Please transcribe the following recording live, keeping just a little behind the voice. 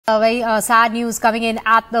Very sad news coming in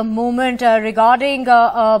at the moment regarding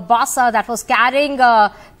a bus that was carrying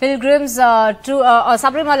pilgrims to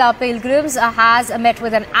Sabrimala pilgrims has met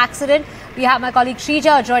with an accident. We have my colleague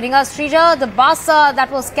Shrija joining us. Shrija, the bus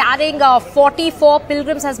that was carrying 44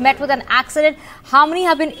 pilgrims has met with an accident. How many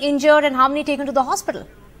have been injured and how many taken to the hospital?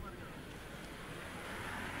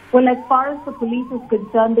 Well, as far as the police is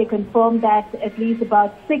concerned, they confirmed that at least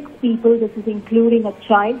about 6 people, this is including a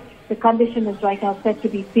child, the condition is right now said to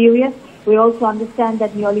be serious. We also understand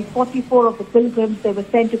that nearly 44 of the pilgrims, they were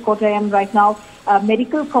sent to Kottayam right now,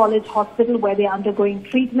 Medical College Hospital, where they are undergoing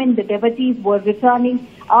treatment. The devotees were returning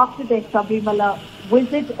after their Sabrimala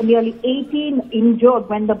visit. Nearly 18 injured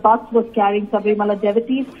when the bus was carrying Sabrimala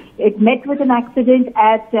devotees. It met with an accident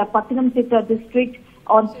at Pathanamthitta district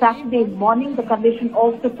on Saturday morning. The condition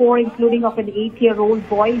of the 4, including of an 8-year-old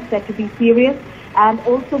boy, is said to be serious. And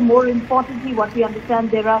also, more importantly, what we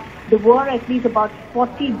understand, there were at least about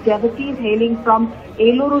 40 devotees hailing from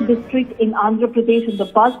Eluru district in Andhra Pradesh in the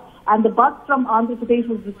bus. And the bus from Andhra Pradesh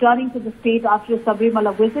was returning to the state after a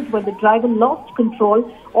Sabrimala visit, when the driver lost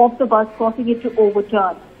control of the bus, causing it to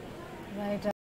overturn. Right.